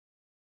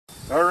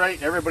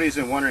Alright, everybody's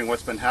been wondering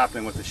what's been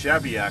happening with the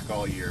Cheviac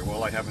all year.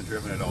 Well, I haven't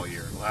driven it all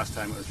year. The last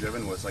time it was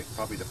driven was like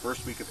probably the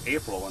first week of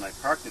April when I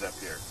parked it up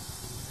here.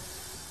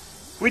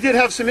 We did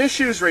have some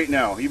issues right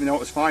now, even though it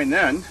was fine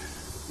then,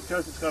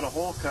 because it's got a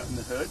hole cut in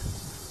the hood.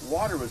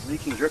 Water was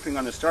leaking, dripping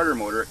on the starter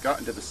motor. It got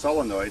into the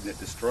solenoid and it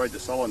destroyed the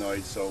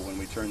solenoid, so when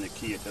we turned the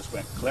key it just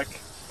went click.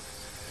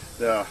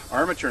 The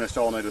armature in the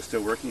solenoid was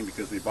still working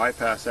because we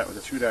bypassed that with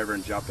a screwdriver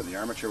and jumped and the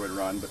armature would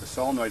run, but the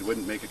solenoid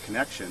wouldn't make a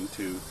connection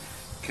to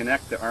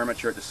connect the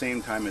armature at the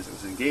same time as it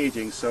was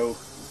engaging, so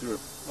through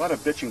a lot of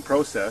bitching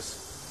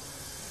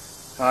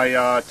process,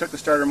 I took the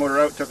starter motor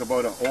out, took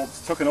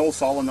an old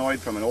solenoid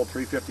from an old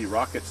 350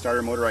 rocket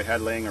starter motor I had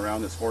laying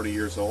around that's 40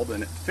 years old,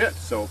 and it fit.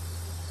 So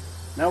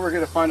now we're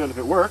going to find out if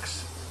it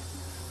works.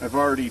 I've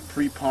already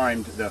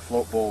pre-primed the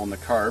float bowl in the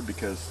carb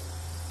because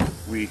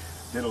we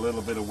did a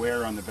little bit of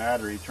wear on the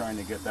battery trying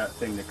to get that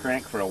thing to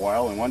crank for a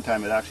while, and one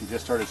time it actually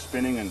just started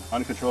spinning and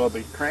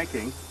uncontrollably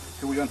cranking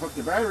until we unhooked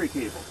the battery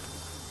cable.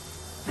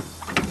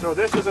 So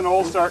this is an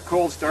old start,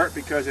 cold start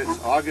because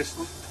it's August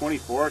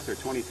 24th or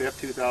 25th,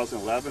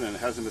 2011, and it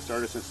hasn't been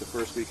started since the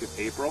first week of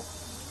April.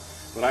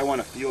 But I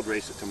want to field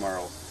race it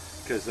tomorrow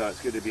because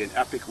it's going to be an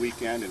epic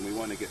weekend and we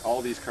want to get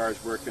all these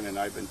cars working, and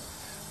I've been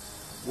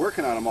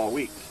working on them all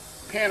week.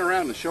 Pan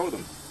around and show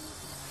them.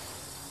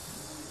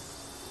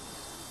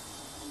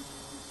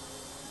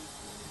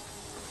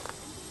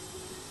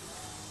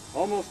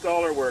 Almost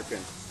all are working.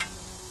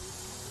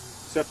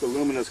 Except the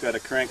Lumina's got a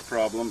crank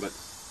problem, but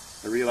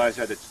I realized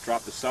I had to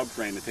drop the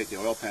subframe to take the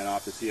oil pan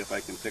off to see if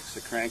I can fix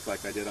the crank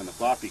like I did on the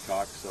floppy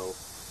cock. So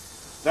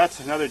that's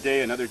another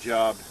day, another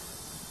job.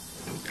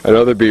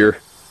 Another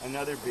beer.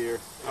 Another beer.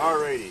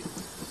 Alrighty.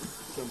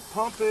 Some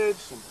pumpage,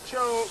 some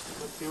choke.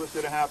 Let's see what's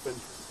going to happen.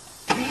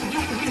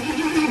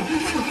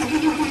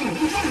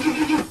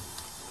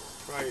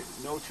 Try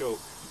no choke.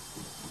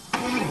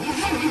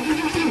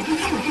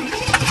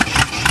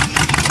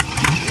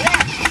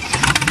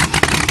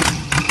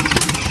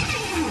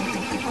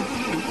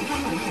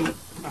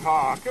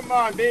 Ah, come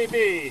on,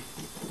 baby.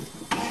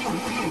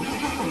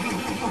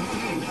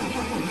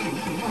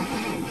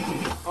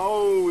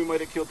 Oh, we might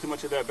have killed too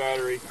much of that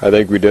battery. I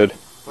think we did.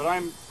 But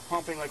I'm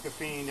pumping like a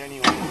fiend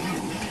anyway.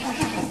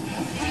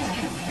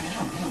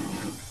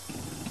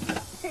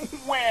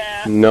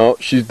 No,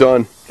 she's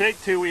done.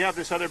 Take two. We have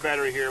this other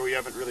battery here we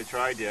haven't really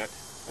tried yet.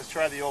 Let's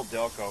try the old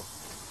Delco.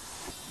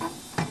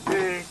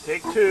 Okay,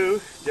 take two.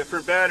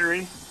 Different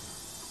battery.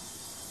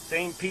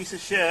 Same piece of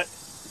shit.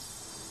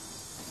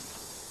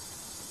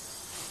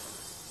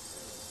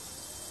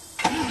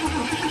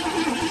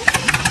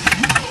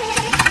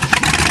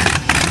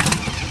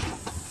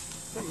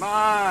 Come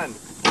on!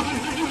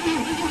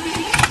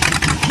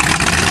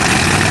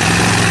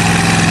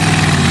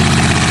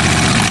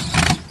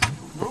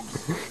 Oops.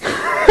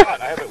 God,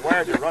 I have it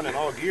wired to run in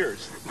all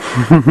gears.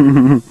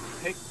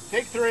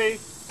 Take three.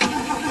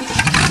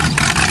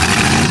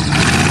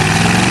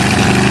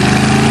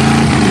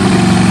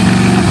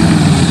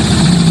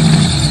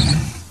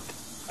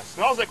 It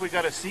smells like we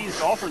got a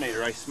seized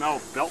alternator. I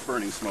smell belt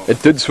burning smoke. It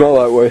did smell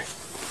that way.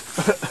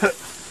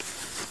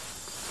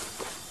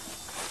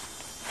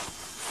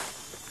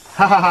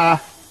 Ha ha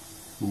ha!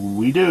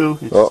 We do.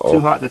 It's too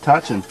hot to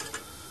touch, and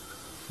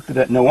look at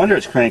that. No wonder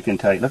it's cranking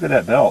tight. Look at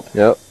that belt.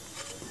 Yep.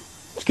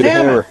 Let's get a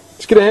hammer.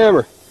 Let's get a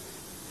hammer.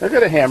 I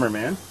got a hammer,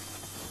 man.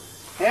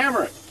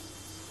 Hammer it.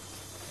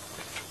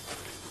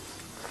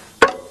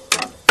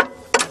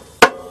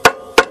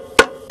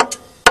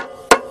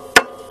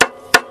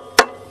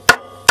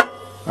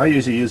 I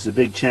usually use the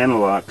big channel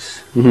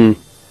locks. Mm-hmm.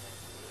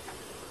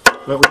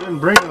 But we didn't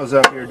bring those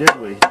up here, did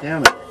we?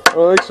 Damn it. I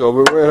don't think so,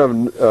 but we're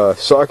going to have a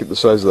socket the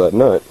size of that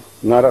nut.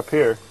 Not up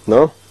here.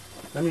 No?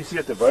 Let me see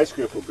if the vice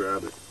grip will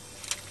grab it.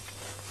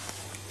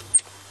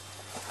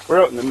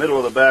 We're out in the middle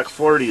of the back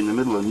 40, in the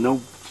middle of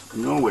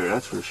nowhere,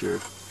 that's for sure.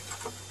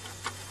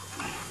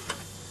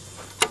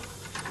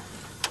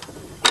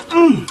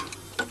 You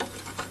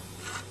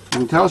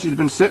can tell she's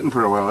been sitting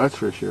for a while, that's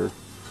for sure.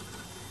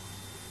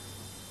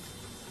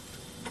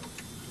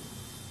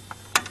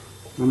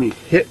 Let me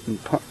hit and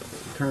pump,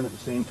 turn at the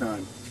same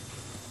time.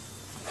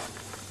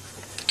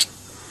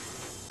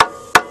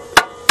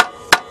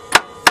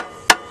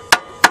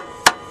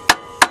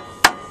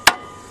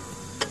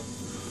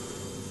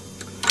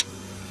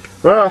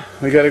 Well,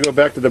 we got to go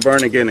back to the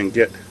barn again and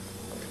get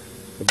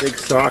a big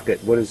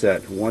socket. What is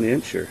that, 1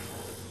 inch or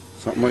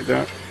something like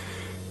that?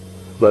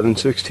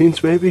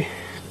 11/16 maybe?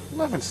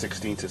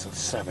 11/16 is a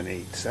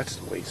 7/8.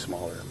 That's way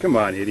smaller. Come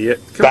on, idiot.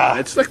 Come on,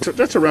 it's like,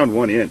 that's around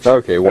 1 inch.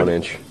 Okay, 1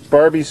 inch.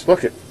 Barbie's,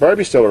 look it,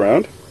 Barbie's still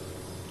around.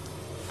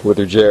 With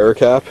her JR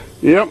cap?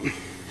 Yep.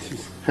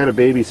 She's had a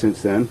baby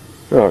since then.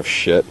 Oh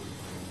shit.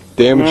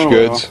 Damaged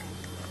goods.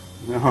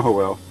 Well. Oh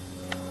well.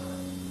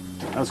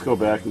 Let's go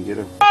back and get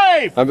him.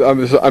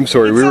 I'm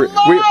sorry.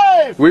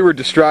 We were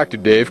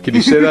distracted, Dave. Can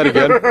you say that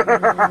again?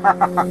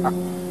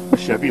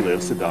 Chevy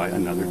lives to die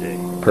another day.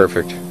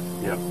 Perfect.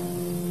 Yep.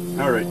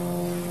 All right.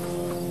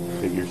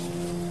 Figures.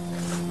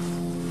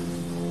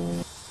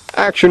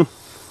 Action.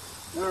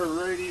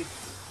 Alrighty.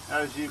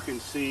 as you can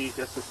see,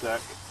 just a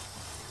sec,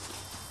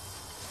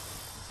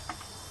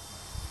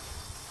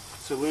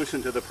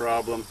 solution to the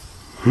problem.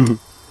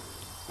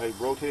 I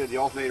rotated the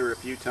alternator a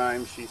few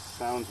times. She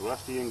sounds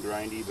rusty and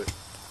grindy, but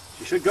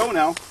she should go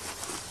now.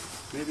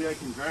 Maybe I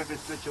can drive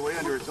this bitch away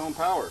under its own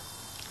power.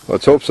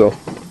 Let's hope so.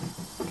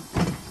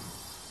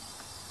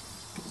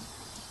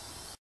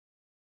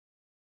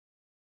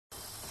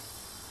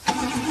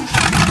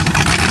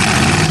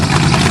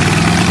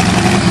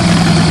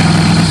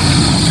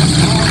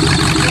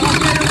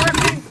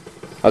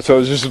 That's what I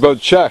was just about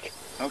to check.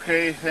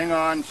 Okay, hang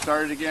on,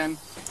 start it again.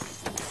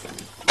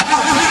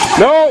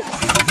 No!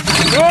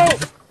 No!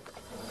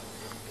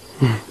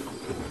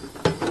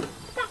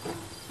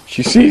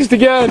 She seized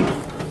again!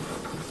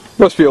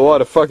 Must be a lot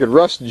of fucking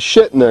rust and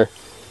shit in there.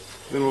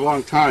 Been a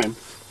long time.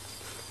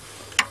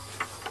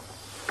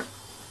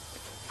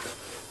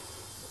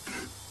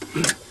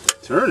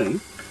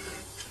 Turning?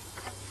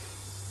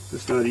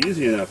 It's not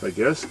easy enough, I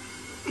guess.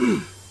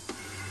 You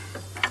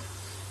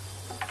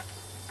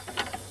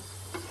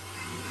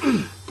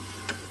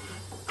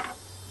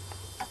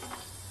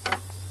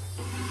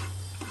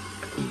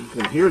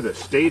can hear the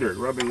stator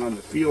rubbing on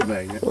the field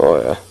magnet.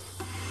 Oh yeah.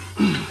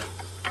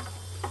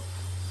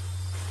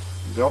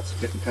 The belt's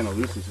getting kind of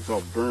loose, it's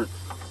all burnt.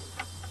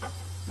 I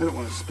don't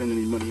want to spend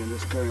any money on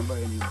this car and buy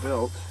a new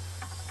belt.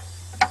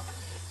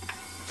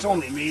 It's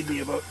only made me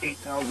about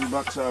 8,000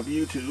 bucks off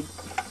YouTube.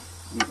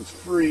 And it was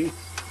free.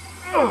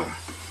 Ugh.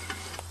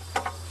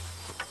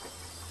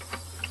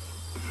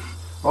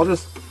 I'll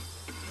just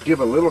give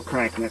a little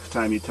crank next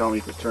time you tell me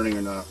if it's turning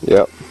or not.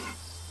 Yep.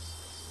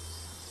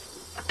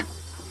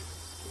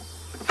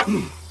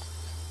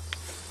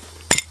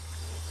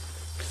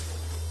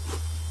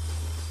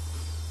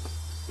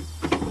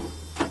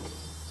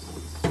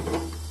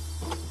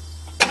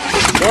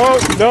 No,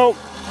 no.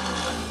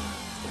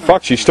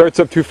 Fuck, she starts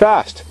up too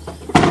fast.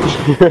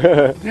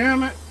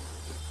 Damn it.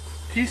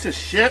 Piece of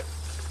shit.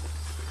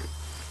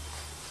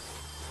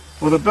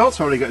 Well, the belt's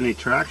hardly got any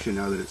traction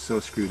now that it's so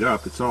screwed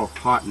up. It's all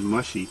hot and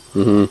mushy.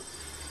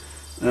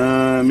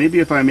 Mm-hmm. Maybe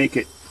if I make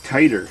it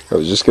tighter. I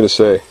was just gonna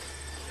say.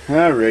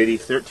 Alrighty,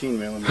 13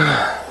 millimeter.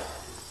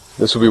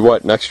 This will be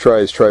what? Next try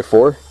is try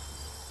 4?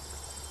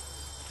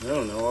 I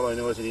don't know. All I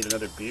know is I need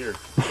another beer.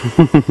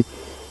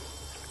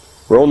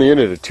 We're only in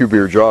it a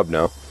 2-beer job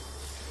now.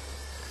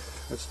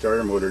 That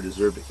starter motor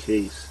deserved a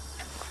case.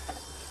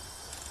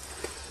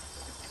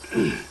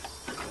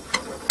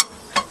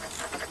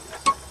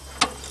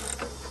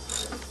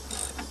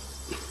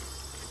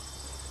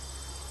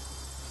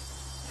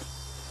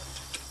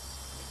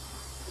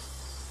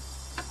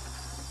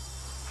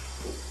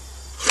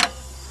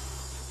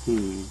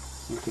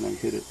 How can I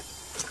hit it?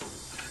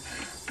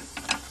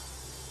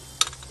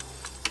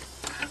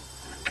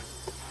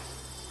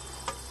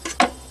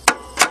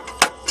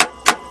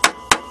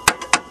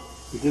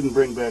 It didn't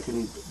bring back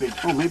any big.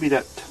 Oh, maybe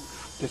that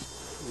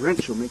this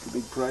wrench will make a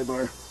big pry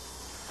bar.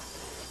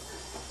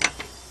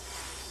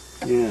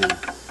 Yeah.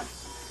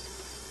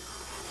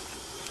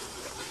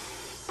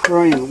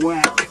 Pry and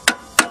whack.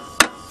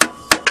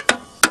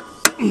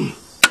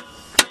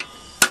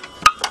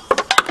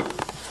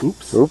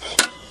 Oops. Oops.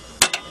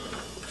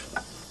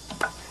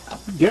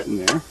 Getting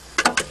there.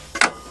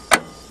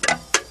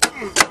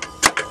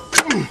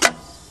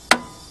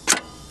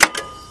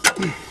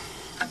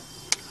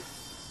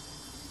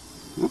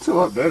 That's a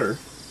lot better.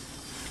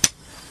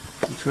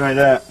 Let's try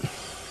that.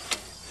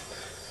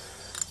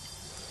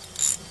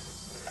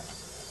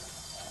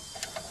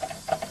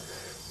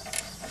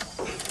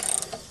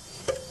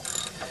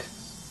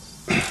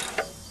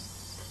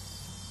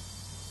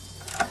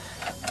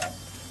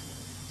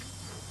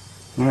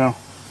 Well,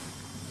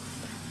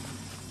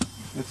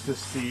 let's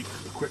just see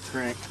a quick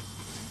crank.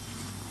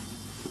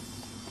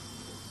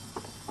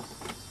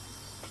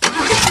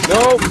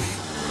 No!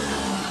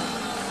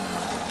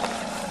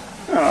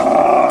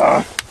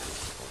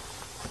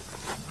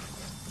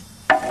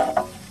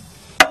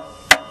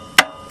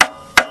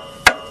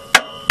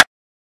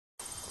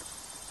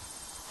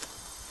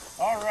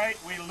 Alright,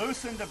 we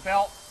loosened the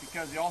belt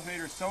because the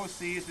alternator is so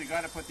seized. We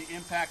got to put the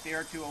impact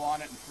air tool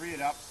on it and free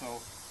it up,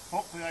 so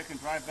hopefully I can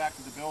drive back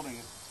to the building.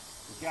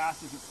 The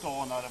gas isn't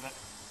stolen out of it.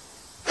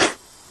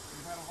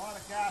 We've had a lot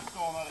of gas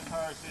stolen out of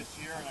cars this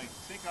year, and I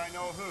think I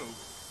know who.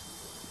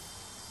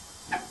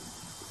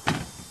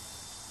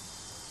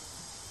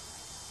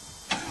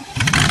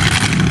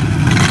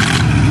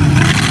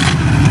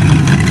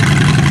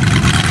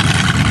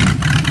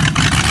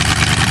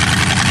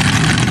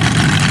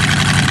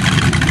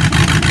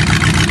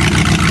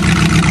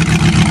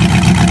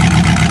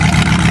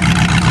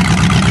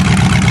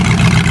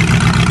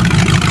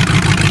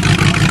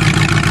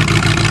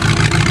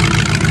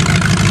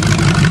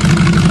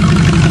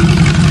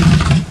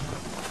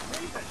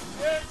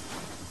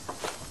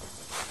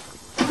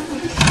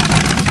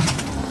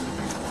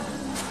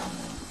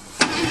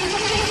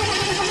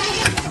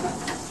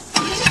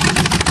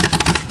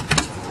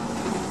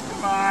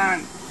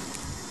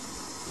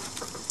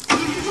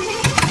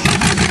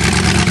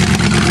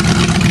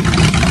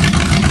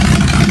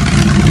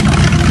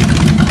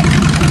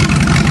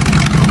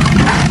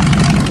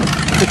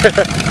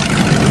 it.